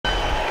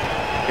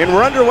And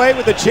we're underway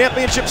with the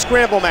championship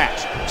scramble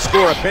match.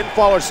 Score a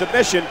pinfall or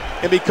submission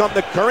and become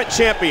the current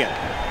champion.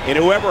 And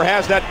whoever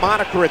has that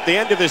moniker at the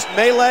end of this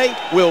melee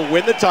will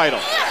win the title.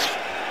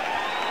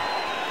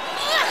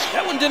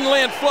 That one didn't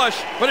land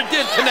flush, but it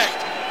did connect.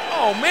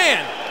 Oh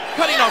man,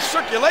 cutting off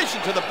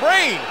circulation to the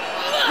brain.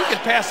 You can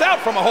pass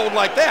out from a hold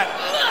like that.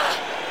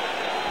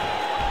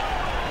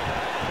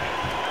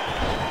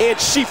 And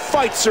she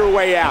fights her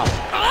way out.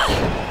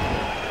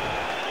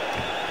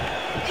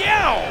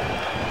 Yow!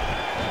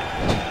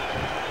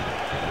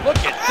 Look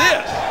at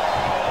this.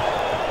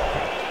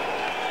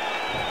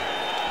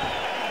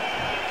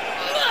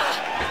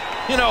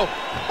 You know,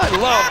 I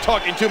love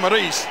talking to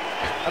Maryse.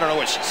 I don't know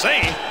what she's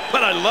saying,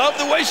 but I love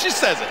the way she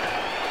says it.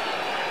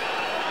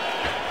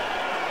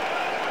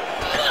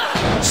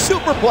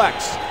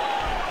 Superplex.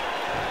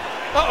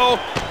 Uh-oh.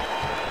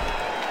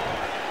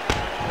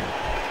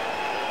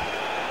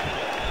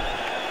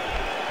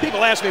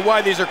 People ask me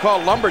why these are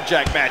called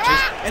lumberjack matches,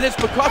 and it's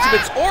because of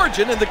its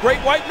origin in the Great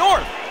White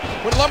North.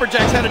 When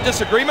lumberjacks had a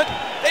disagreement,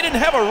 they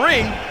didn't have a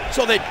ring,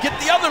 so they'd get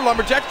the other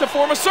lumberjacks to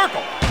form a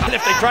circle. And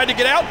if they tried to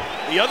get out,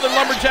 the other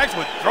lumberjacks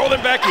would throw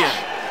them back in.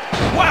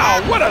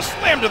 Wow, what a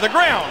slam to the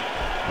ground!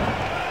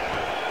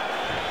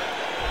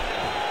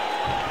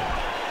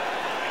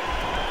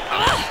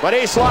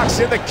 Maryse locks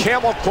in the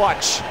camel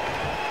clutch.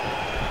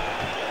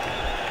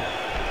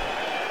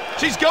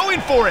 She's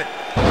going for it.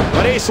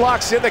 Maryse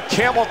locks in the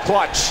camel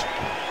clutch.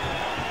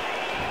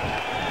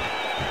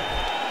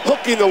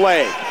 Hooking the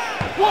leg.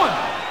 1,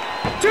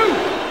 2,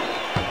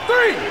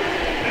 3.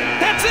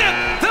 That's it.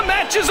 The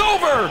match is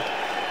over.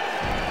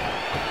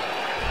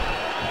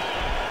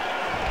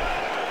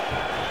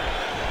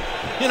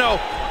 You know,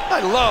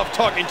 I love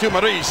talking to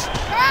Maryse.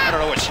 I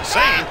don't know what she's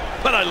saying,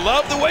 but I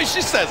love the way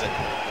she says it.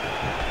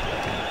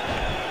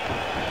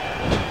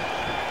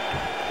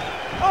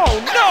 Oh,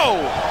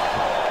 no!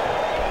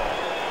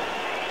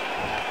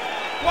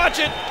 Watch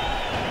it.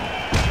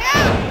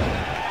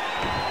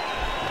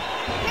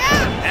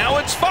 Now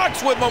it's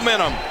Fox with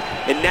momentum.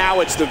 And now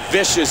it's the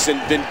vicious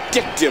and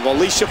vindictive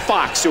Alicia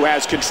Fox who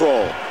has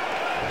control.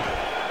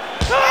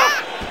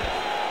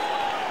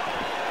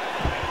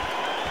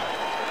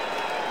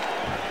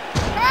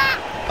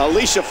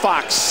 Alicia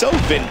Fox, so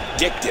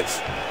vindictive.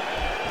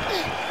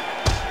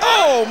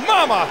 Oh,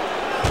 mama!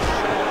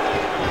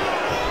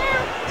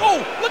 Oh,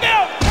 look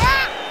out!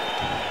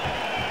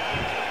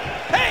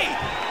 Hey!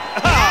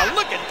 Ah,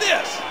 look at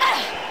this!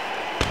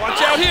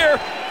 Watch out here!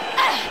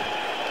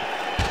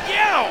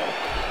 Yow!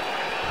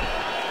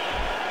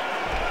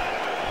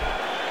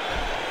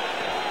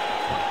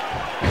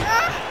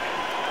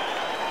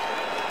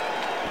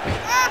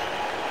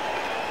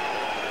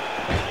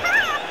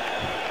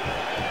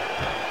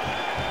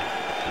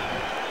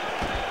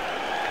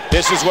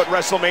 This is what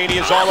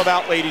WrestleMania is all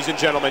about, ladies and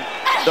gentlemen.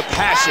 The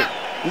passion,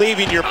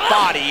 leaving your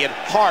body and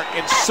heart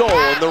and soul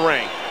in the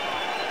ring.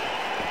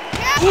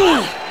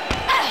 Ooh.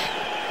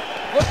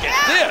 Look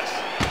at this.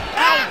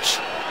 Ouch.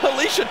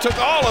 Alicia took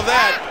all of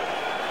that.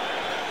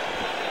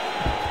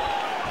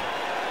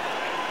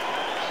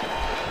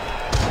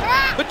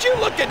 But you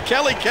look at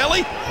Kelly.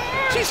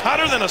 She's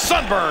hotter than a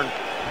sunburn.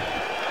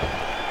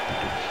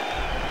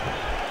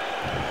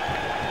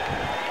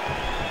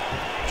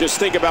 Just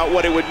think about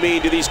what it would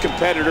mean to these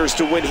competitors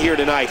to win here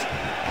tonight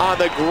on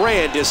the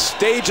grandest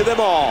stage of them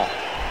all.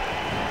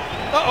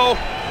 Uh-oh.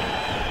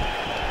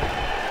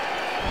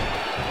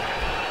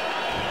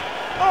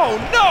 Oh,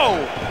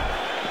 no!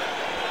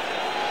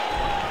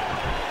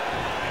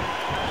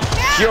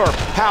 Pure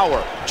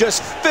power,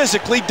 just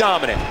physically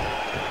dominant.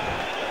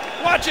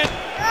 Watch it.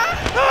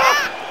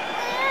 Ah!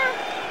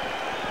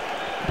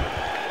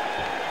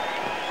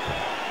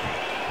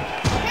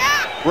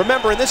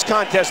 Remember, in this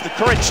contest, the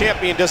current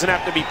champion doesn't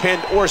have to be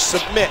pinned or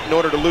submit in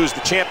order to lose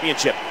the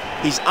championship.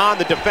 He's on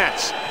the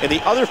defense, and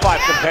the other 5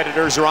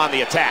 competitors are on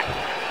the attack.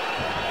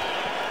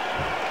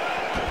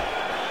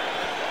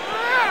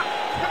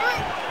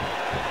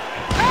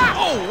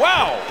 Oh,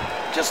 wow!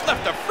 Just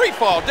left a free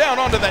fall down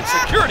onto that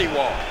security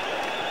wall.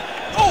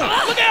 Oh,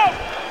 look out!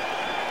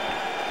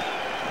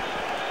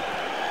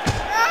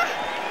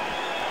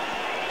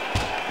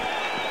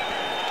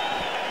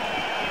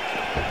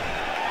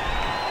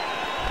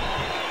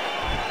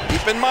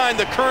 Keep in mind,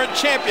 the current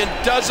champion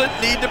doesn't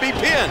need to be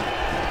pinned.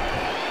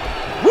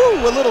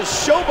 Woo, a little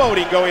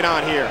showboating going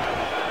on here.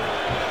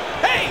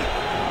 Hey!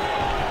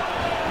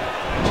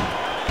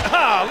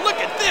 Ah, look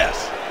at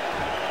this!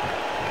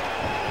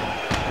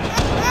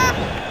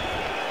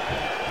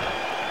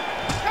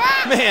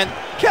 Man,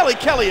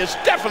 Kelly is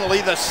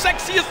definitely the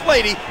sexiest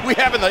lady we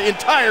have in the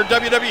entire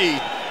WWE.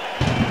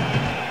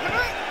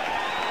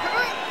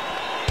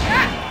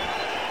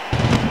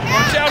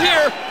 Watch out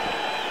here!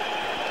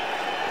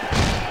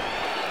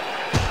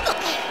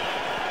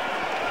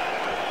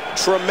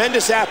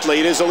 Tremendous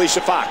athlete is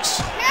Alicia Fox.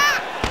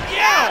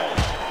 Yow!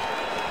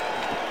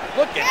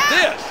 Look at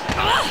this!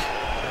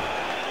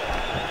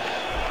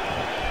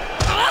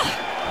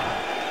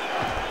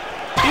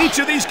 Each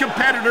of these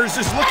competitors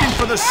is looking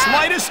for the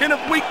slightest hint of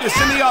weakness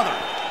in the other.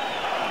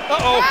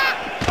 Uh-oh.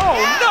 Oh,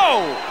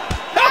 no!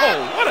 How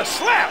Oh, what a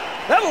slap.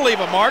 That'll leave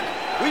a mark.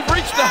 We've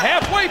reached the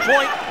halfway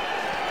point.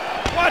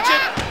 Watch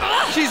it.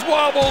 She's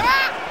wobbled.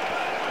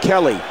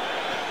 Kelly.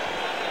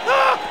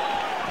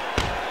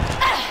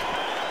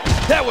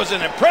 That was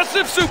an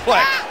impressive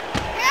suplex.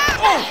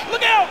 Oh,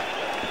 look out.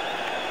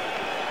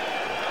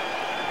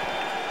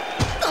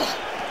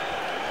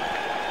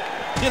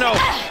 You know,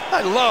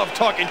 I love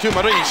talking to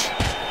Maryse.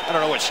 I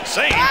don't know what she's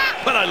saying,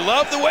 but I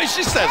love the way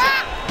she says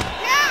it.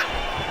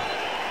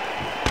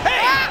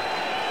 Hey!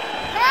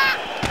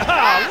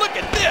 Ah, look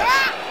at this.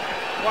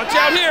 Watch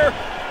out here.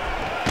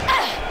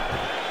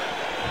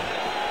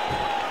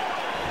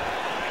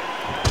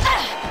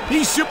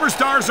 These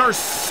superstars are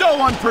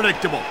so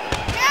unpredictable.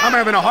 I'm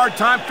having a hard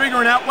time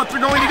figuring out what they're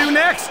going to do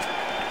next.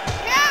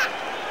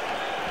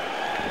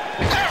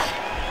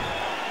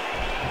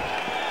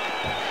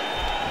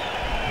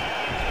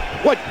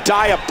 What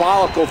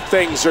diabolical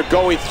things are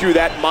going through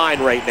that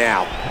mind right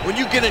now? When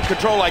you get in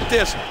control like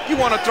this, you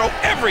want to throw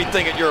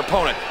everything at your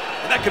opponent.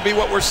 And that could be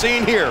what we're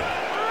seeing here.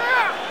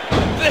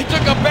 They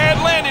took a bad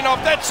landing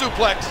off that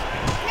suplex.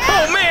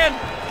 Oh, man.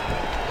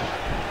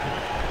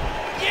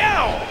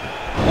 Yow.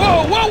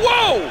 Whoa, whoa,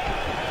 whoa.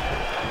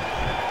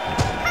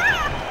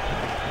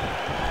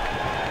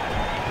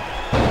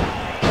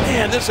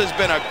 Man, this has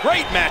been a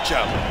great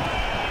matchup.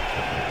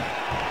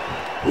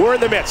 We're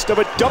in the midst of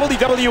a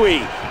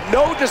WWE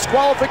no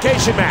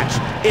disqualification match,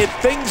 and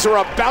things are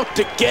about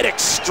to get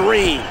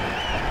extreme.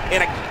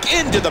 And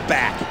again to the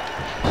back.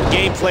 The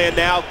game plan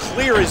now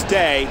clear as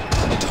day.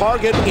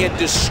 Target and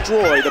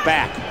destroy the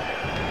back.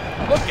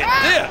 Look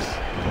at this.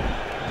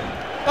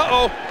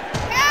 Uh-oh.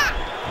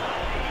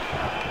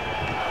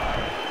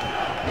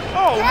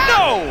 Oh,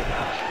 no.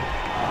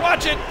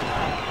 Watch it.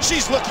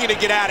 She's looking to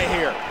get out of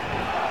here.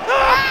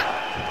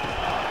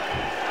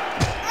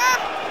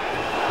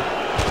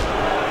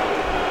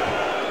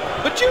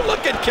 But you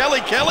look at Kelly.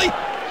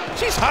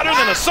 She's hotter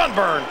than a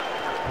sunburn.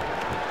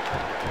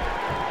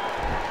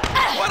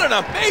 What an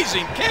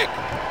amazing kick.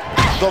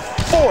 The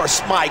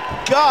force, my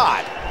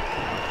God.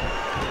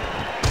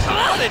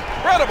 What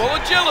incredible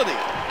agility.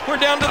 We're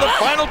down to the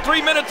final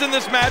 3 minutes in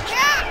this match.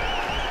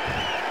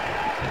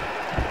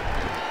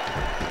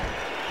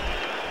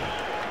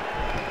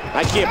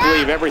 I can't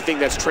believe everything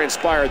that's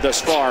transpired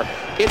thus far.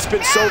 It's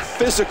been so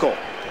physical.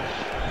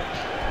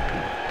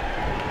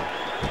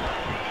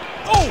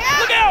 Oh,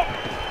 look out!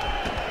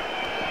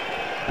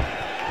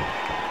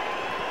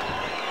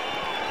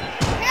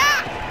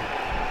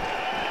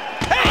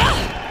 Hey!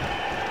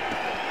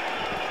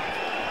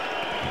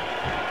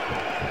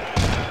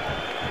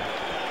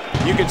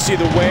 You can see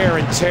the wear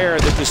and tear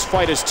that this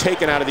fight has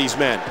taken out of these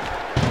men.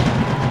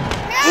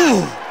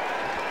 Ooh.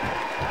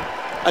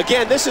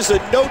 Again, this is a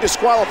no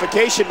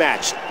disqualification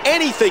match.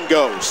 Anything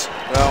goes.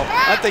 Well,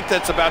 I think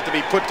that's about to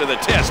be put to the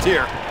test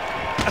here.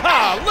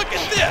 Ah, look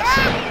at this!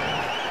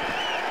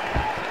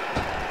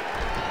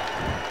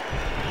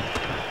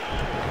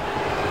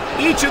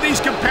 Each of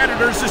these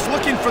competitors is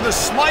looking for the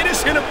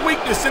slightest hint of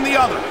weakness in the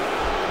other.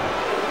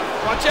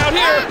 Watch out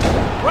here.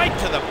 Right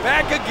to the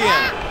back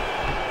again.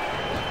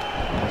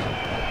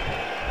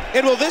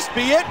 And will this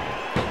be it?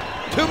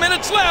 2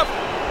 minutes left.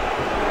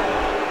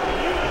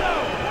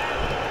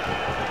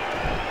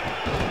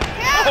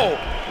 Oh,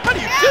 how do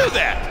you do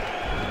that?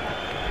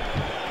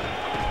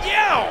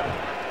 Yow!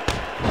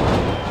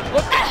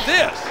 Look at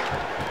this.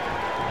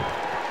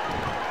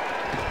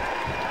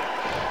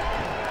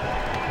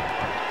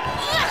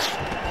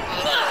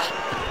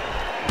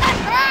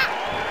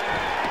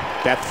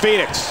 Beth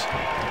Phoenix.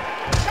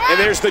 And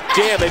there's the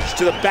damage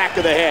to the back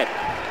of the head.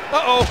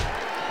 Uh-oh.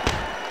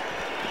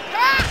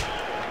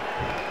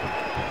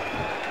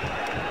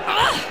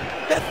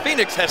 Beth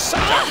Phoenix has such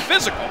a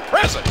physical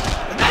presence.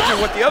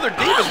 Imagine what the other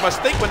divas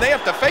must think when they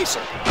have to face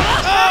her.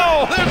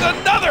 Oh, there's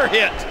another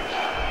hit.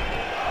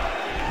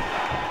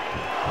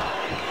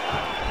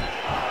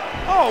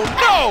 Oh,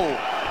 no.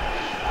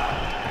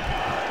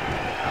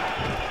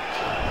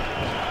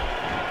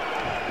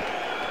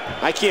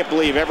 I can't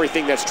believe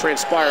everything that's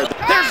transpired.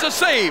 There's the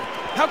save.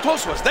 How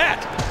close was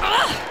that?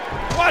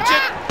 Watch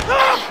it.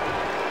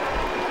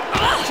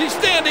 She's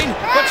standing,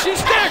 but she's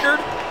staggered.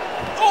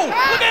 Oh,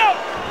 look out.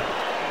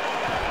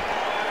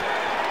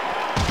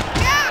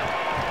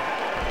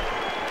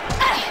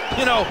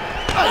 You know,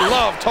 I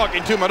love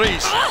talking to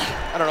Maryse.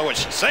 I don't know what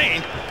she's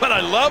saying, but I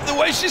love the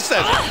way she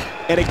says it.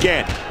 And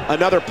again,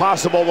 another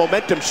possible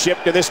momentum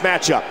shift in this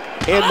matchup.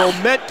 And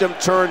momentum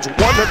turns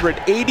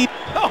 180.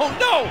 Oh,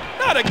 no,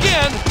 not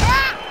again.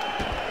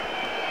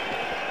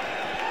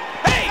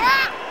 Hey.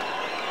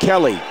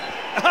 Kelly.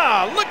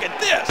 Ah, look at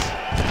this.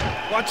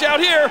 Watch out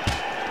here.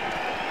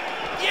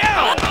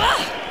 Yeah.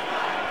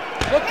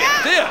 Look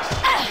at this.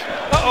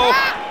 Uh-oh.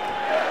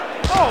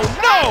 Oh,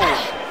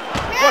 no.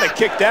 What a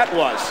kick that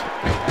was.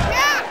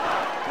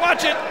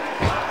 Watch it.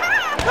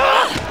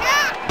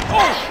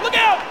 Oh, look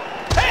out.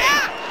 Hey.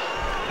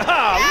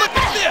 Ah, look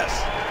at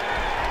this.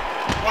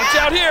 Watch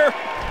out here.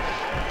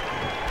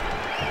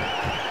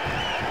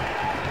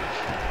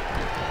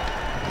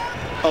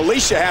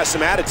 Alicia has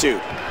some attitude.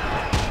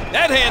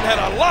 That hand had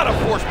a lot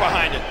of force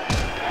behind it.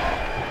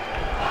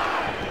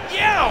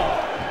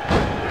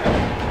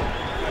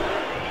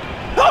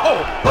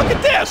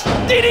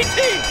 DDT!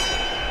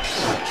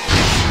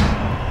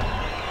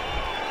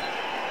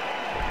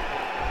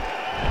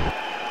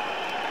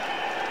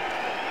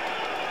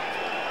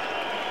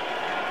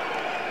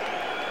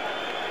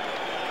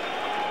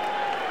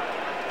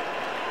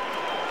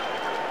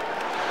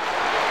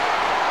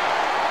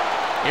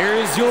 Here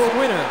is your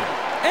winner,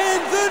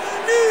 and the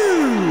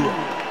new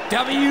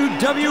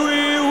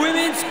WWE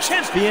Women's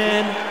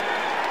Champion,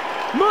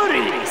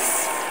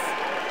 Maryse.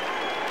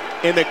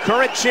 And the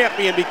current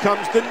champion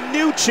becomes the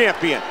new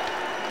champion.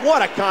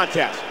 What a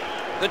contest.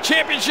 The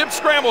championship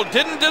scramble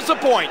didn't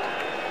disappoint.